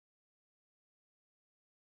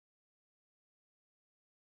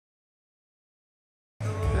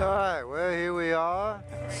Alright, well here we are,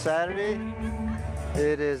 Saturday.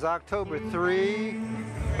 It is October 3.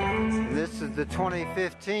 This is the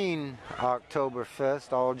 2015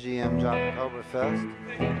 Oktoberfest, all GM's Oktoberfest.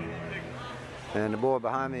 And the boy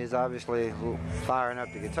behind me is obviously firing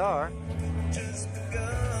up the guitar.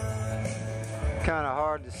 Kind of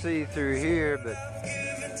hard to see through here, but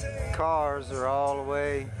cars are all the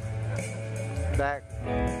way back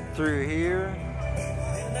through here,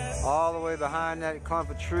 all the way behind that clump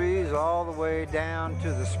of trees, all the way down to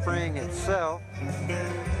the spring itself,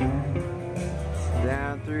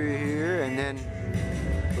 down through here, and then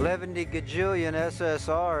 11 gajillion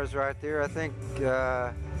SSRs right there. I think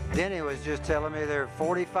Denny was just telling me there are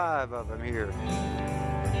 45 of them here.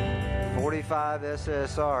 45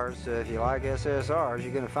 SSRs, so if you like SSRs,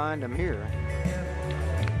 you're going to find them here.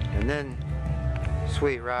 And then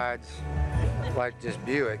sweet rides like this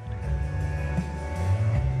Buick,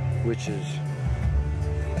 which is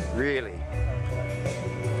really,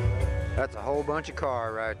 that's a whole bunch of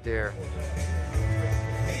car right there.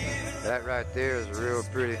 That right there is a real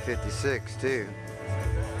pretty 56 too.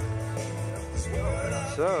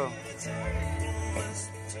 So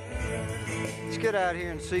let's get out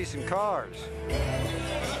here and see some cars.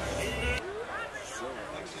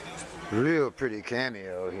 Real pretty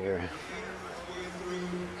cameo here.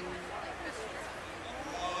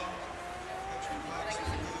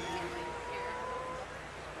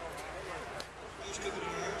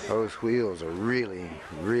 Those wheels are really,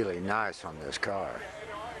 really nice on this car.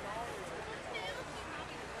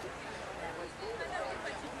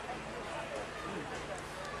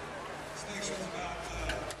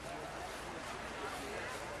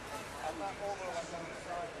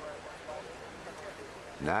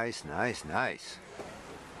 Nice, nice, nice.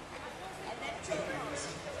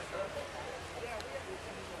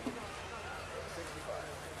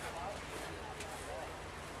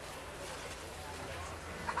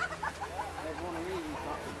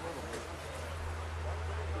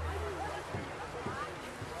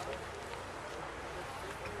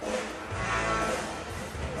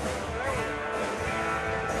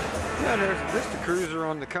 Yeah, there's a Vista Cruiser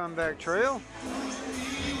on the comeback trail.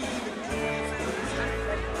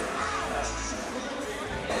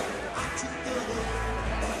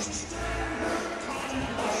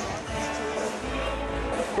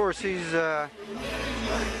 Of course, he's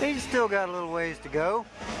still got a little ways to go.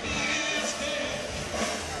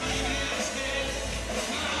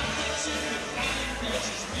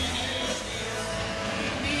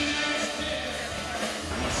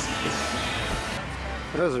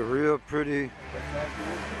 That's a real pretty,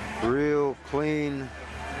 real clean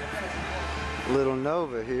little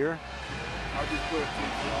Nova here.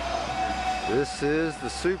 This is the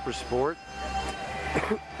Super Sport.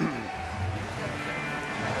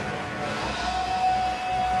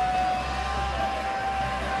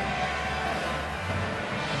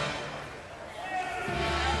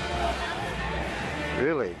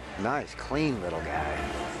 Really nice, clean little guy.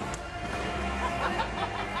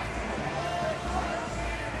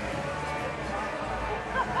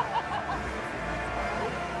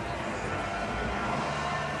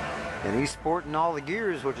 And he's sporting all the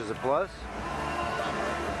gears, which is a plus.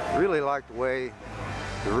 Really like the way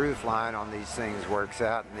the roof line on these things works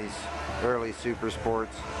out in these early Super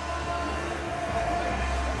Sports.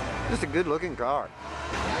 Just a good looking car.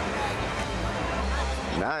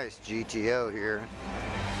 Nice GTO here.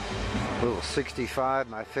 Little 65,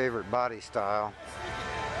 my favorite body style.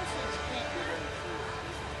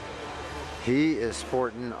 He is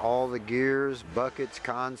sporting all the gears, buckets,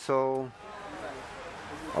 console,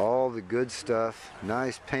 all the good stuff.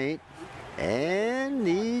 Nice paint and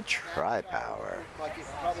the tri-power. Like it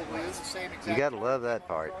probably is the same exact. You gotta love that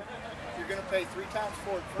part. You're gonna pay 3 times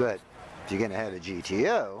for it. But if you're gonna have a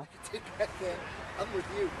GTO, I'm with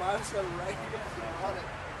you. Mine's so right on it.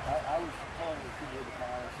 I was calling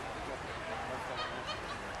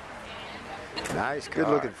the nice, good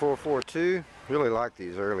looking 442. Really like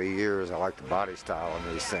these early years. I like the body style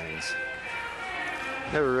on these things.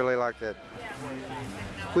 Never really liked that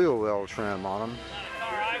wheel well trim on them,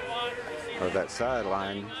 or that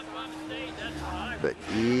sideline, but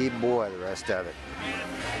boy, the rest of it.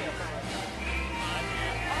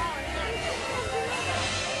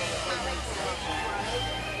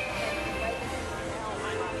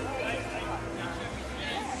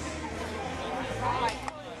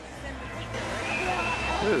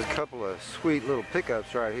 There's a couple of sweet little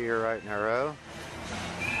pickups right here, right in a row.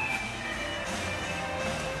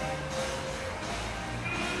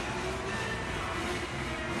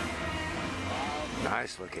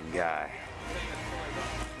 Nice looking guy.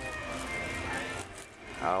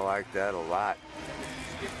 I like that a lot.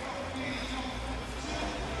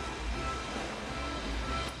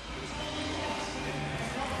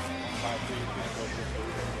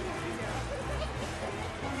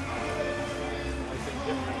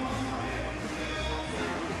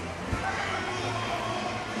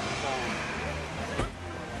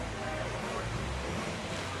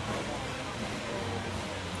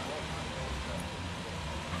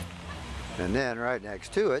 And then right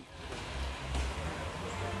next to it,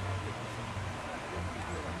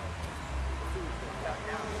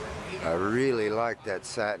 I really like that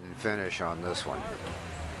satin finish on this one.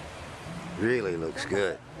 Really looks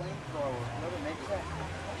good.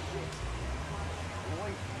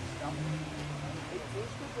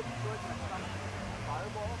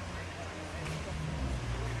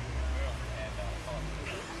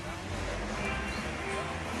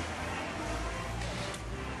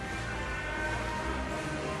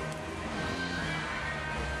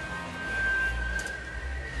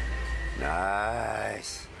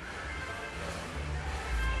 Nice.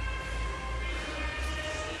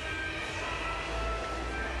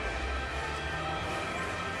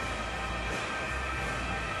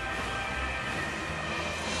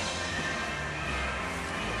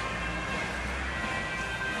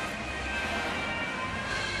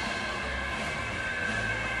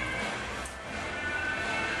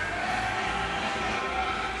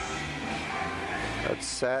 That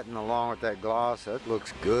satin along with that gloss, that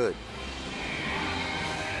looks good.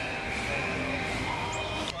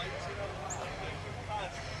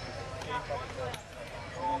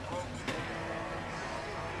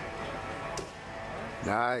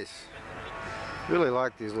 Nice. Really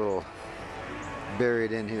like these little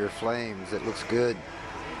buried in here flames. It looks good.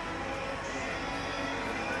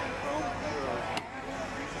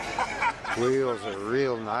 Wheels are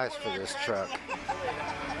real nice for this truck.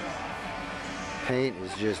 Paint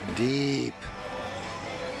is just deep.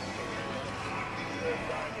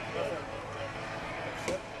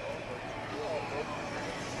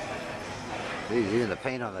 Even the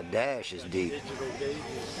paint on the dash is deep.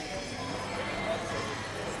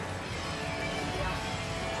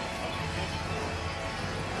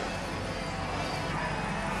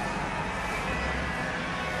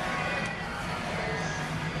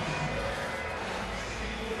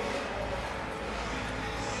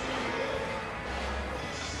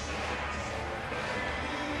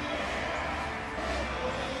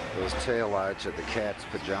 Those taillights are the cat's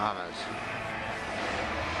pajamas.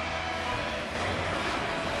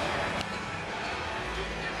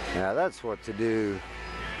 Now that's what to do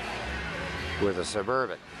with a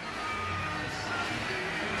Suburban.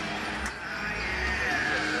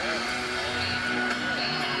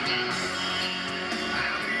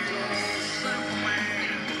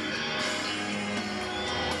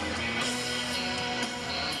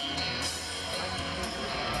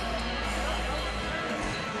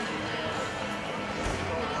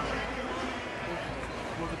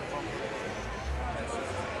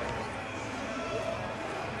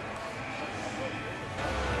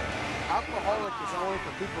 Alcoholic is only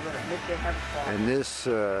for people that admit they have a problem. And this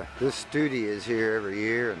Studi is here every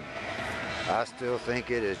year, and I still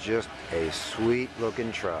think it is just a sweet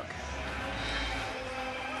looking truck.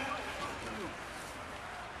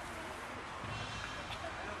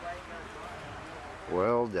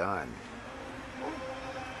 Well done.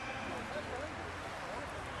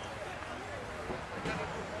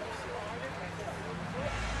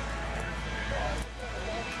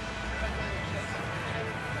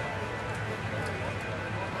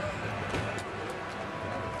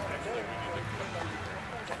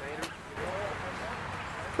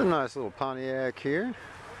 A nice little Pontiac here.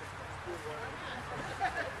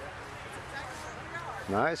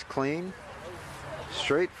 Nice, clean,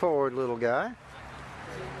 straightforward little guy.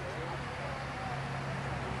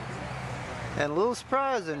 And a little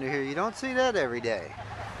surprise under here. You don't see that every day.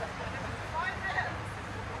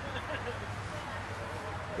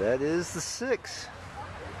 That is the 6.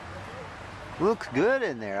 Looks good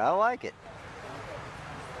in there. I like it.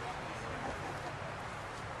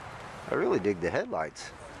 I really dig the headlights.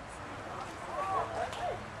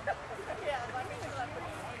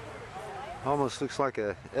 Almost looks like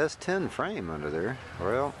a S10 frame under there.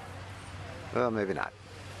 Well, maybe not.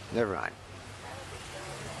 Never mind.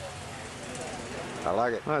 I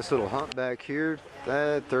like it. Nice little hump back here.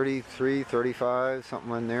 33, 35,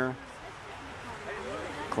 something in there.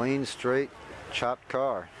 Clean, straight, chopped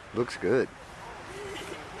car. Looks good.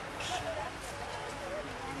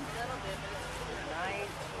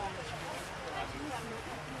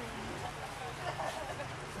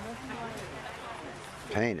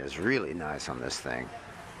 Paint is really nice on this thing.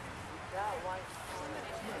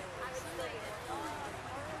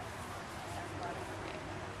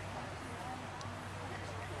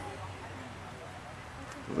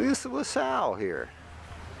 Look at this LaSalle here.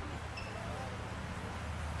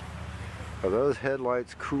 Are those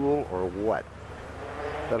headlights cool or what?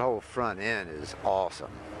 That whole front end is awesome.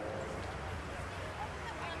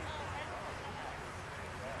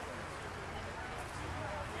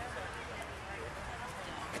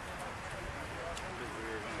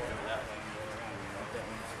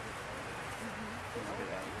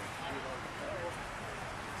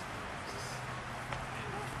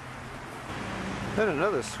 And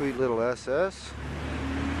another sweet little SS.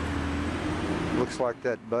 Looks like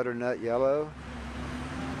that butternut yellow.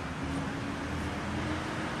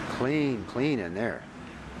 Clean, clean in there.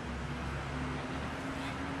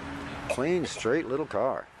 Clean, straight little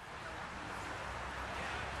car.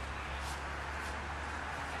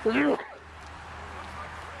 Oh,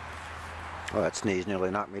 that sneeze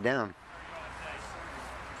nearly knocked me down.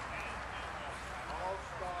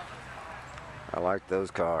 I like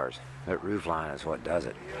those cars. That roof line is what does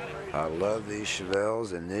it. I love these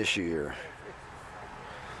Chevelles in this year.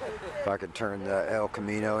 If I could turn the El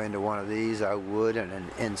Camino into one of these, I would in an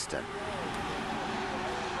instant.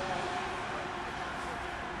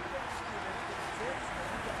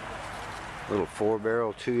 Little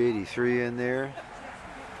 4-barrel 283 in there.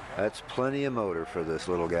 That's plenty of motor for this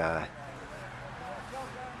little guy.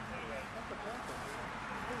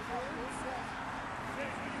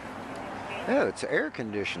 Yeah, it's air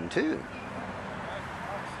conditioned too.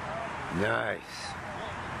 Nice.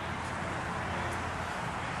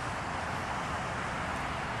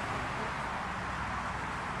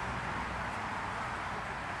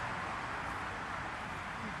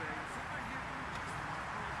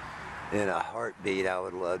 In a heartbeat, I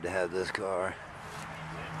would love to have this car.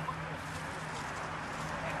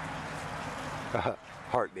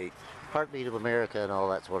 Heartbeat. Heartbeat of America and all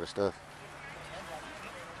that sort of stuff.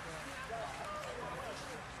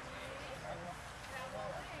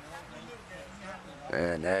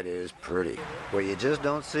 And that is pretty. Well, you just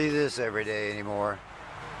don't see this every day anymore.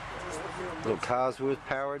 Little Cosworth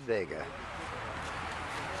powered Vega.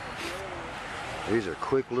 These are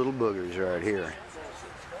quick little boogers right here.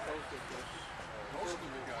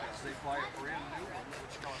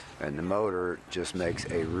 And the motor just makes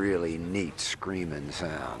a really neat screaming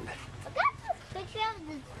sound. I got a picture of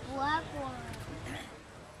this black one.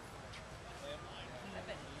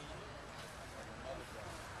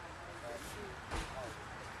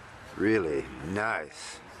 Really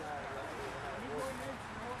nice.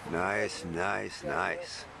 Nice, nice,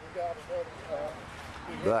 nice.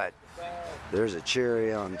 But there's a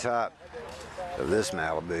cherry on top of this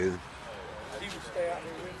Malibu.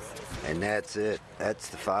 And that's it. That's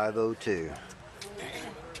the 502.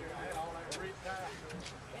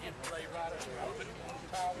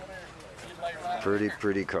 Pretty,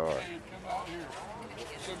 pretty car.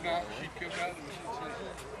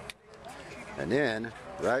 And then,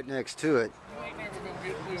 right next to it,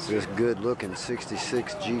 is this good-looking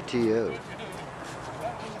 66 GTO.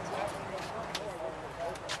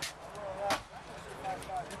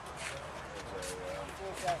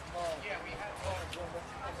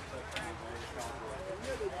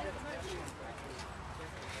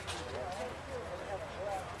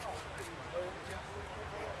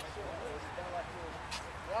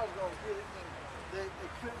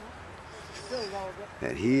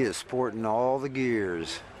 And he is sporting all the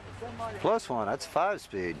gears. Plus one, that's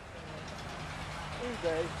 5-speed.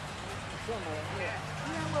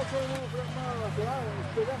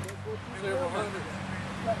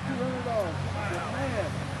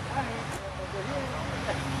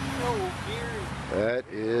 That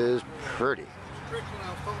is pretty.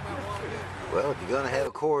 Well, if you're gonna have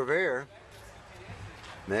a Corvair,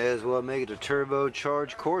 may as well make it a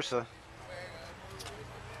turbocharged Corsa.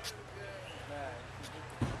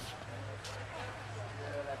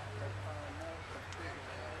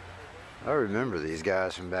 I remember these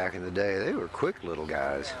guys from back in the day. They were quick little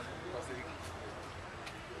guys.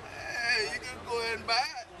 Hey, you can go ahead and buy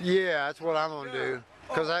it. Yeah, that's what I'm gonna do.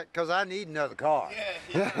 Cause I need another car.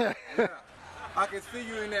 Yeah. I can see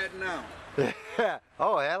you in that now.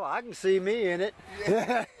 Oh hell, I can see me in it.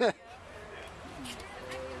 Yeah.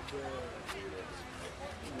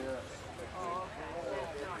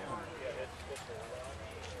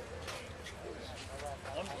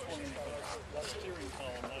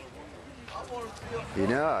 You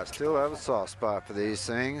know, I still have a soft spot for these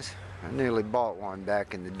things. I nearly bought one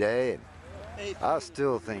back in the day, and I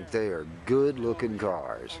still think they are good-looking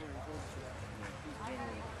cars.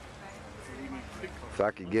 If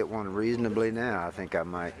I could get one reasonably now, I think I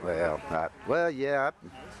might. Well, yeah,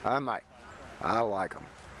 I might. I like them.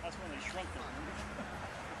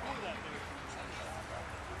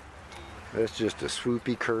 That's just a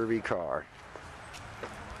swoopy, curvy car.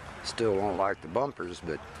 Still don't like the bumpers,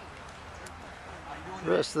 but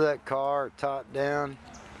the rest of that car, top down,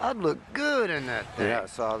 I'd look good in that thing. Yeah, I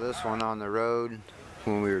saw this one on the road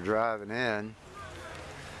when we were driving in.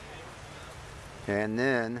 And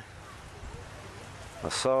then I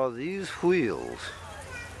saw these wheels.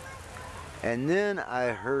 And then I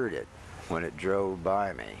heard it when it drove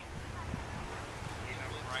by me.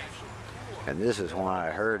 And this is why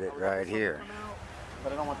I heard it right here.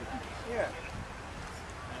 But I don't want to keep it.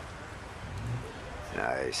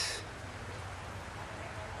 Nice.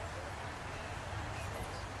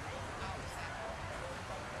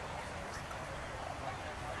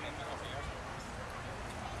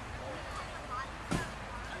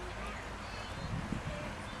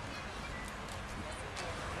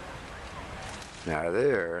 Now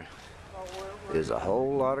there is a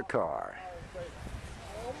whole lot of car.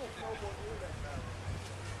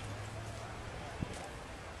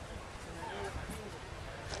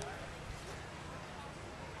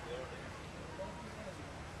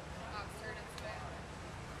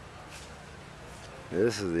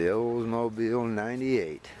 This is the Oldsmobile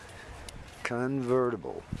 98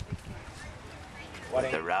 convertible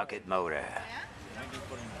with the rocket motor.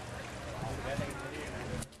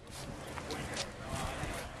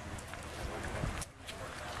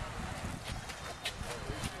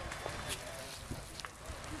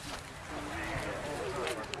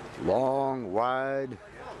 Long, wide,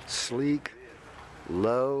 sleek,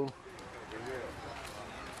 low.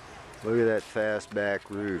 Look at that fastback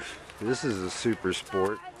roof. This is a super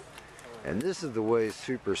sport, and this is the way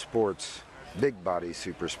super sports, big body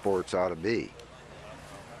super sports ought to be.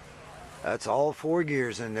 That's all 4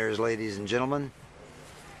 gears in there, ladies and gentlemen.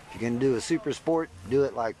 If you're going to do a super sport, do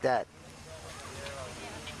it like that.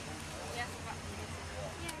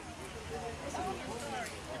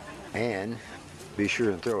 And be sure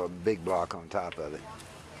and throw a big block on top of it.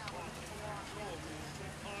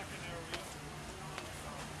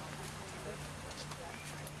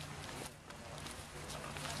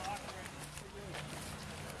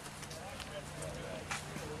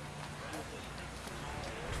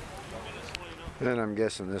 And I'm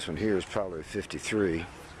guessing this one here is probably 53.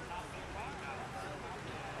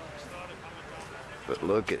 But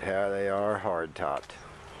look at how they are hard-topped.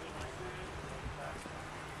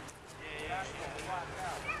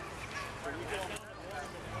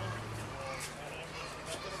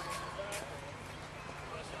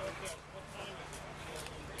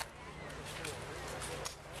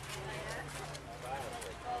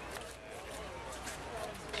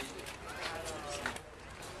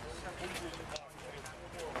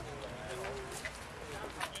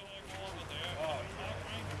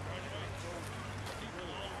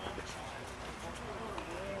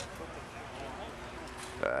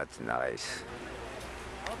 That's nice.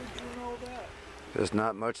 There's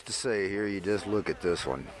not much to say here, you just look at this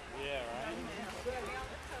one.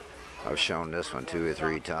 I've shown this one 2 or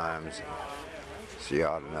 3 times, so you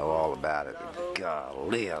ought to know all about it.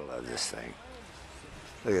 Golly, I love this thing.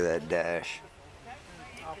 Look at that dash.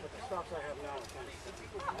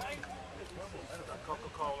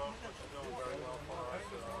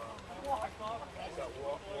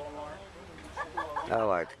 I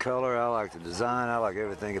like the color, I like the design, I like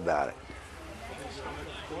everything about it.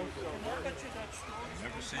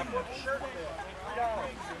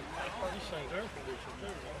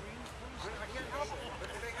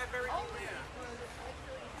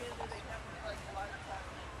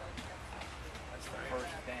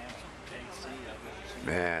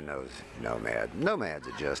 Man, those Nomads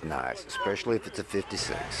are just nice, especially if it's a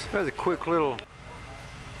 56. There's a quick little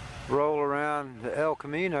roll around the El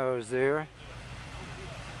Caminos there.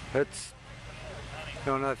 That's, I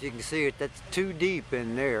don't know if you can see it, that's too deep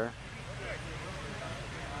in there.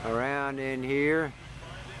 Around in here.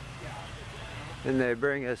 Then they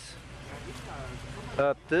bring us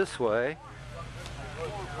up this way.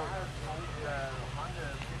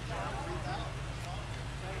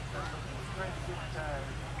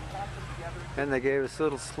 And they gave us a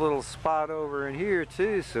little spot over in here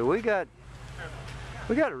too, so we got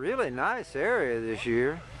a really nice area this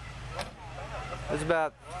year. There's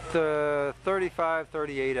about 35,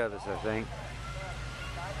 38 of us, I think.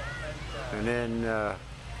 And then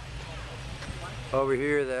over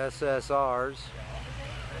here the SSRs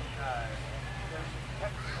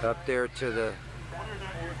up there to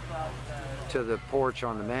the porch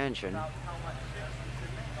on the mansion.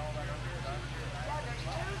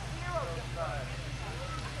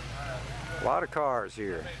 A lot of cars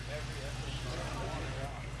here.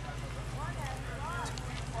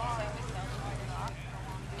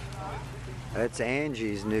 That's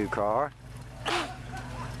Angie's new car.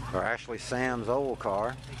 or actually Sam's old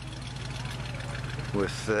car,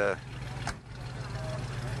 with the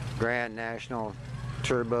Grand National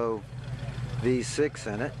Turbo V6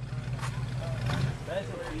 in it.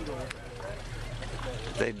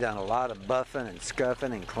 They've done a lot of buffing and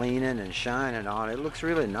scuffing and cleaning and shining on it. It looks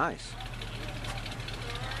really nice.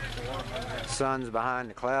 Sun's behind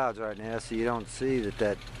the clouds right now, so you don't see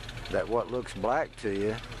that what looks black to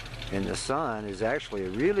you in the sun is actually a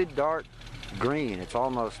really dark green. It's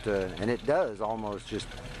almost, and it does almost just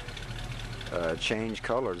change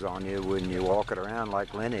colors on you when you walk it around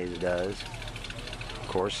like Lenny's does. Of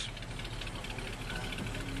course,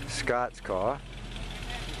 Scott's car.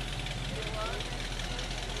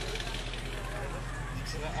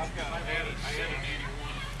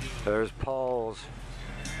 There's Paul's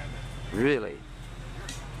really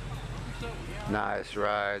nice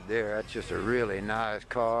ride there. That's just a really nice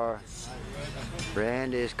car.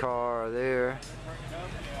 Randy's car there.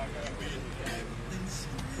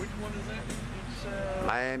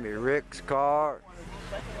 Miami Rick's car.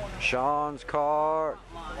 Sean's car.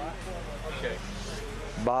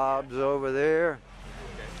 Bob's over there.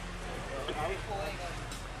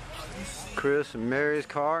 Chris and Mary's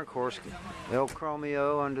car, of course, El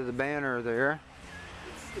Chromeo under the banner there.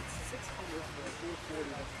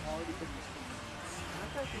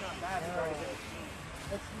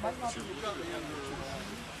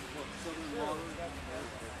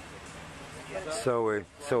 So we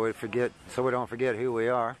don't forget who we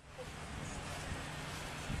are.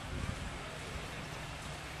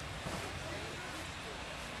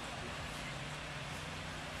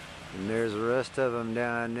 And there's the rest of them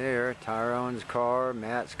down there. Tyrone's car,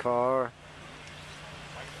 Matt's car.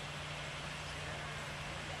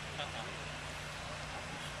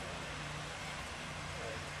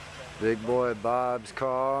 Big boy Bob's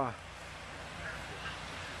car.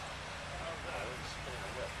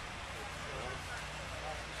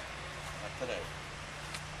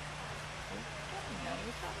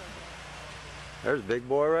 There's Big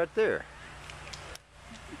Boy right there.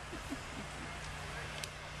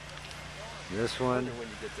 This one. When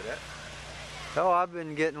you get to that. Oh, I've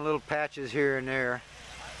been getting little patches here and there.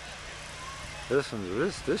 This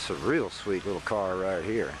is a real sweet little car right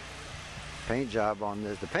here. Paint job on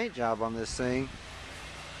this. The paint job on this thing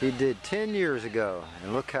he did 10 years ago,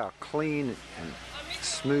 and look how clean and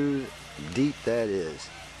smooth, deep that is.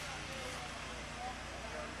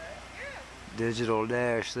 Digital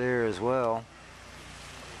dash there as well.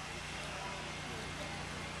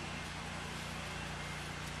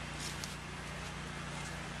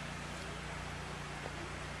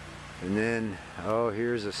 And then, oh,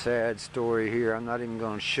 here's a sad story here. I'm not even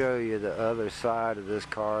going to show you the other side of this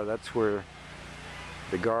car. That's where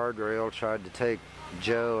the guardrail tried to take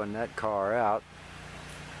Joe and that car out.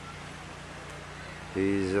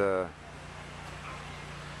 He's,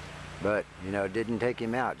 but, you know, didn't take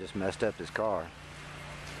him out, just messed up his car.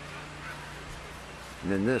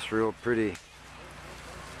 And then this real pretty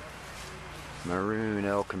maroon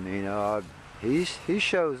El Camino. He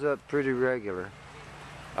shows up pretty regular.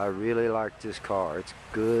 I really like this car. It's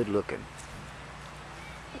good looking.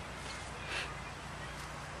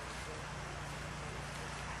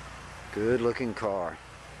 Good looking car.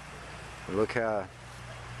 Look how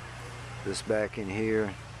this back in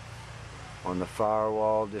here on the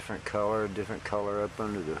firewall, different color up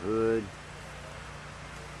under the hood.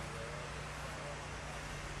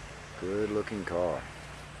 Good looking car.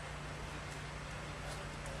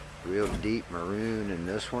 Real deep maroon in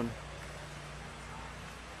this one.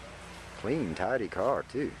 Clean, tidy car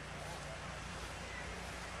too.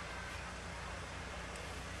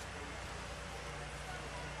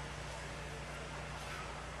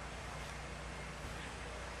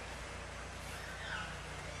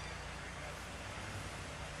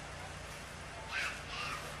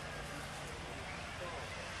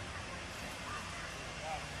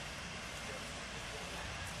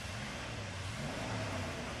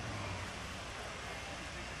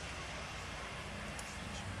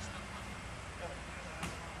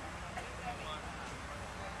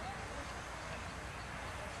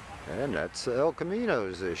 And that's El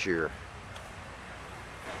Caminos this year.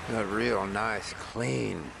 A real nice,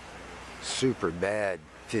 clean, super bad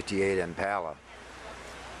 58 Impala.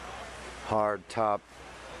 Hard top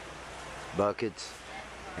buckets.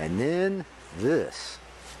 And then this.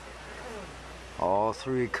 All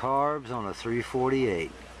three carbs on a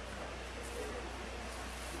 348.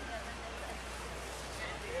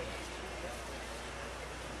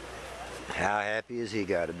 How happy has he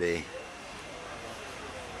got to be?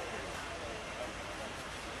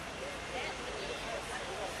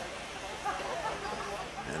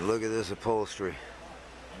 And look at this upholstery.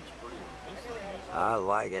 I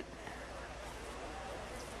like it.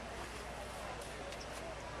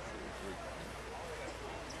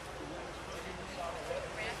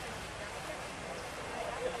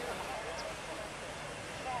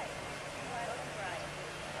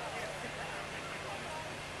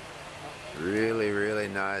 Really, really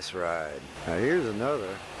nice ride. Now here's another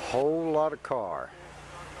whole lot of car.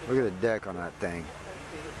 Look at the deck on that thing.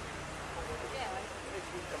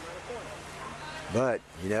 But,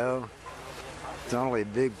 you know, it's not only a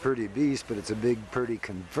big pretty beast, but it's a big pretty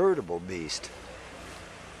convertible beast.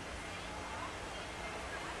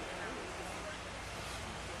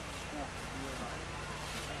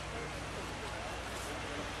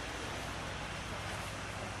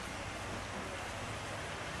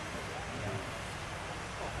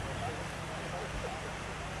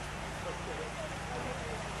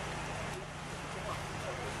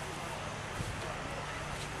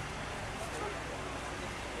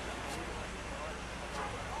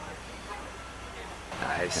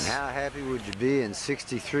 Nice. And how happy would you be in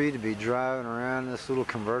 '63 to be driving around this little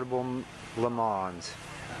convertible Le Mans?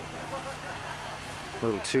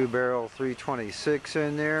 Little 2-barrel 326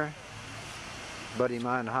 in there. Buddy of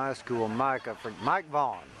mine in high school, Mike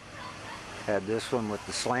Vaughn, had this one with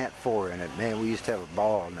the slant 4 in it. Man, we used to have a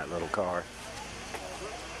ball in that little car.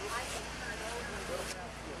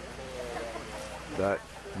 But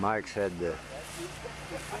Mike's had the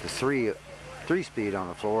 3-speed on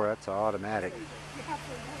the floor. That's an automatic.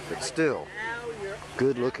 But still,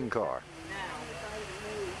 good looking car.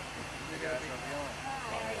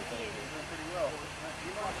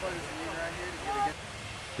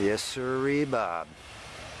 Yes, sirree, Bob.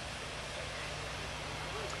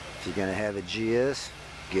 If you're gonna have a GS,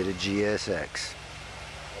 get a GSX.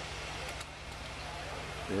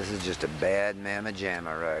 This is just a bad mamma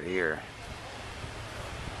jamma right here.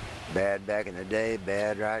 Bad back in the day,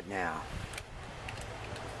 bad right now.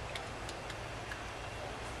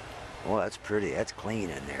 Well, that's pretty. That's clean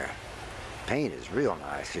in there. Paint is real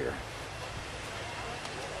nice here.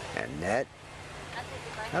 And that,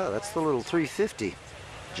 oh, that's the little 350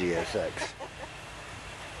 GSX.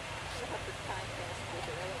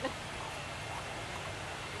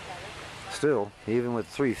 Still, even with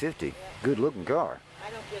 350, good looking car.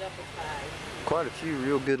 Quite a few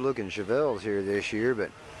real good looking Chevelles here this year, but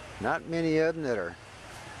not many of them that are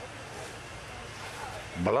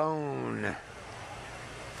blown.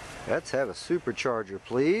 Let's have a supercharger,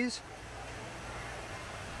 please.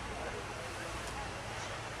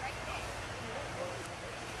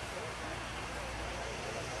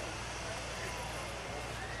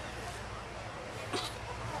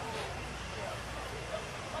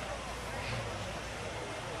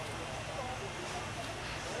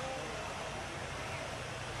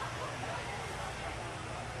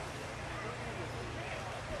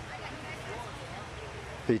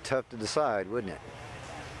 Be tough to decide, wouldn't it?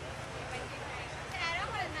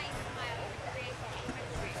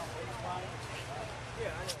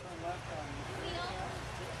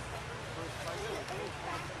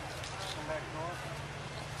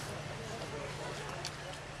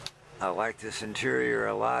 I like this interior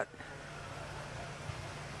a lot.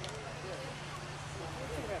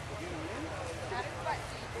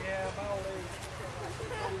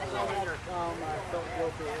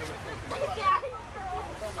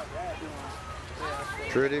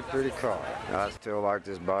 Pretty car. I still like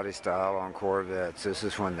this body style on Corvettes. This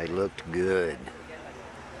is when they looked good.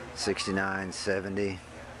 69, 70.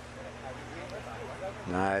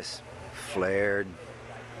 Nice, flared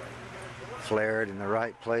in the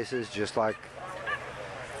right places, just like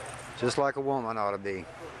a woman ought to be.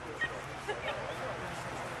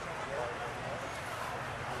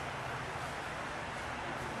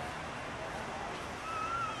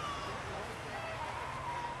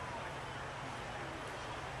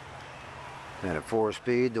 And at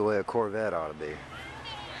 4-speed, the way a Corvette ought to be.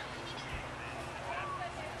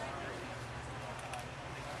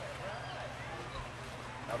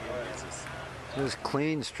 Just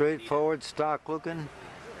clean, straightforward, stock looking.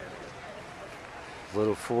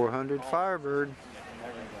 Little 400 Firebird.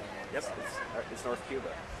 Yep, it's North Cuba.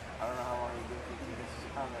 I don't know how long you've been.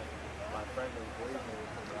 My friend was waiting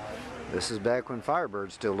for. This is back when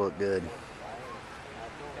Firebirds still looked good.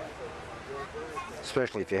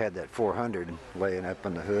 Especially if you had that 400 laying up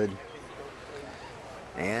on the hood.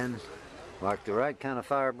 And like the right kind of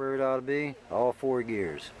Firebird ought to be, all 4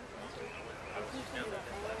 gears.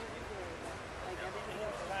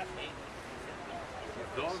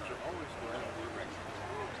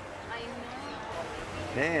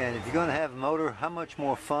 And if you're going to have a motor, how much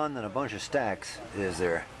more fun than a bunch of stacks is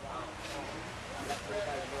there?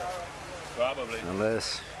 Probably.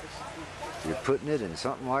 Unless you're putting it in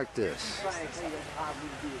something like this.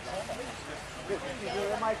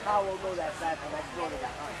 My car will go that fast and that's going to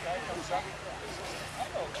that high.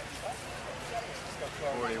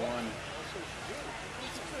 41.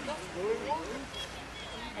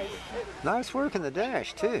 Nice work in the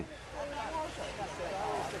dash too.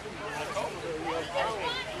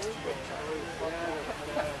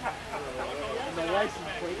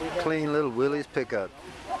 Clean little Willys pickup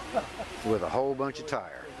with a whole bunch of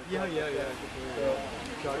tire. Yeah.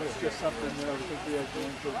 It's just something that I think we are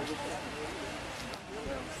doing for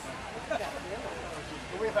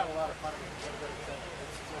We've had a lot of fun.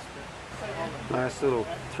 Nice little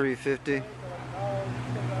 350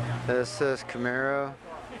 SS Camaro.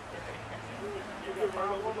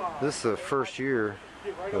 This is the first year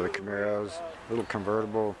of the Camaros. Little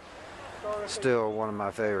convertible. Still one of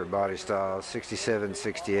my favorite body styles. 67,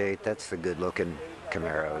 68. That's the good looking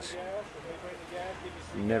Camaros.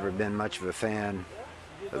 Never been much of a fan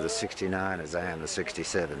of the 69 as I am the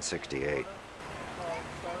 67, 68.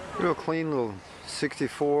 Real clean little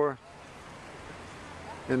 64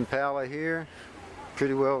 Impala here.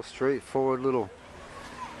 Pretty well straightforward little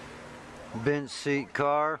bench seat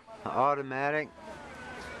car, automatic,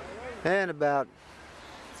 and about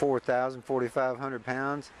 4,500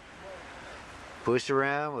 pounds. Pushed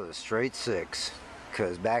around with a straight 6,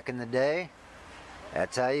 because back in the day,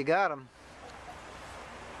 that's how you got them.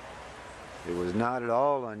 It was not at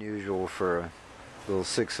all unusual for a little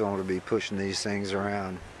 6-cylinder to be pushing these things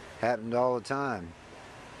around. Happened all the time.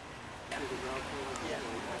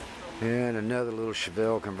 And another little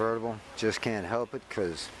Chevelle convertible. Just can't help it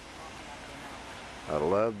because I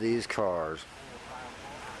love these cars.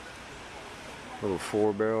 Little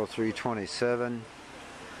 4-barrel 327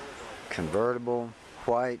 convertible,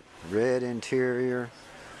 white, red interior,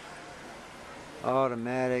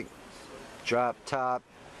 automatic, drop top.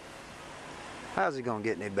 How's it gonna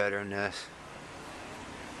get any better than this?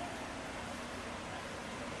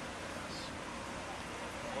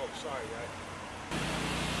 Oh, sorry, guys.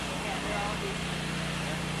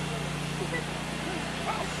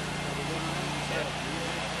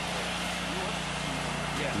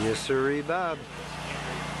 Yes, sirree, Bob.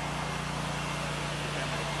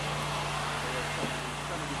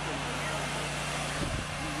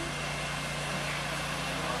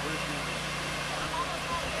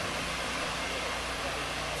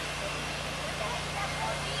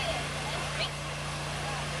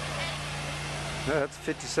 No, that's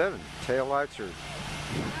 57. Taillights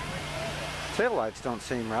don't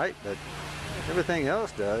seem right, but everything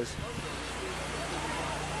else does.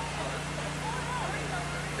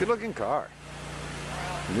 Good looking car.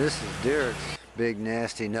 And this is Derek's big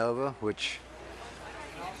nasty Nova, which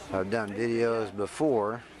I've done videos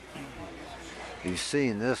before. You've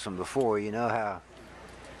seen this one before, you know how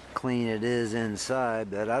clean it is inside,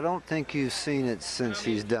 but I don't think you've seen it since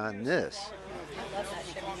he's done this.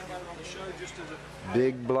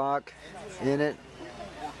 Big block in it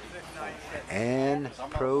and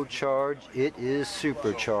Pro Charge. It is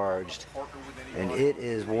supercharged and it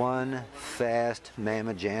is one fast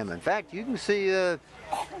mamma jamma. In fact, you can see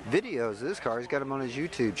videos of this car. He's got them on his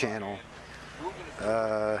YouTube channel.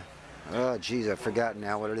 Oh geez, I've forgotten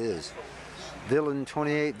now what it is. Villain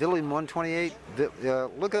 28, Villain 128.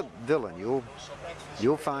 Look up Villain.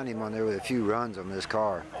 You'll find him on there with a few runs on this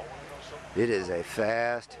car. It is a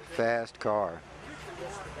fast car.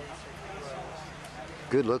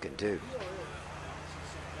 Good looking too.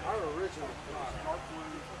 Our original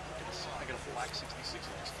I got a black 66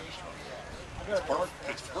 and just finished. It's perfect.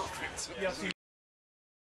 It's perfect.